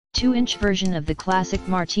2-inch version of the classic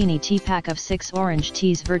Martini tea pack of 6 orange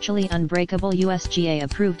teas, virtually unbreakable, USDA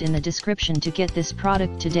approved. In the description to get this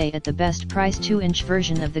product today at the best price. 2-inch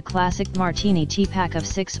version of the classic Martini tea pack of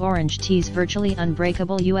 6 orange teas, virtually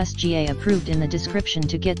unbreakable, USDA approved. In the description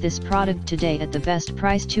to get this product today at the best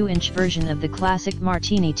price. 2-inch version of the classic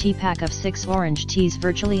Martini tea pack of 6 orange teas,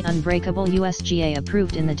 virtually unbreakable, USDA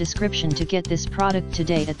approved. In the description to get this product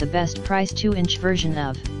today at the best price. 2-inch version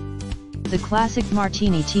of the classic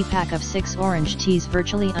Martini tea pack of 6 orange teas,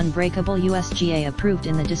 virtually unbreakable, USDA approved.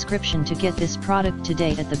 In the description to get this product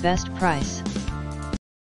today at the best price.